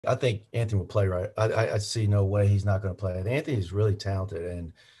I think Anthony will play right. I see no way he's not going to play. Anthony is really talented,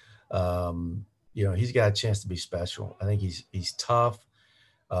 and he's got a chance to be special. I think he's tough.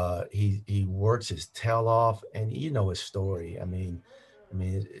 He works his tail off, and you know his story. I mean,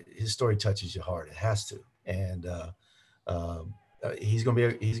 his story touches your heart. It has to, and um, he's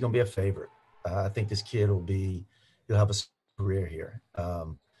gonna be a favorite. I think this kid he'll have a career here.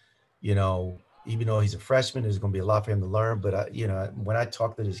 Even though he's a freshman, there's going to be a lot for him to learn. But when I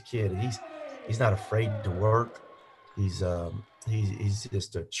talk to this kid, he's not afraid to work. He's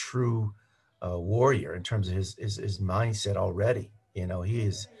just a true warrior in terms of his mindset already.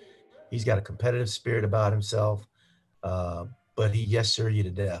 He's got a competitive spirit about himself, but he yes sir you to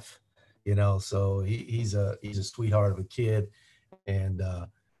death. So he's a sweetheart of a kid, and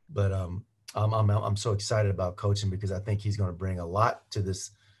but I'm so excited about coaching because I think he's going to bring a lot to this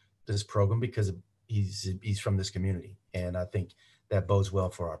program because he's from this community, and I think that bodes well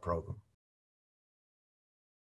for our program.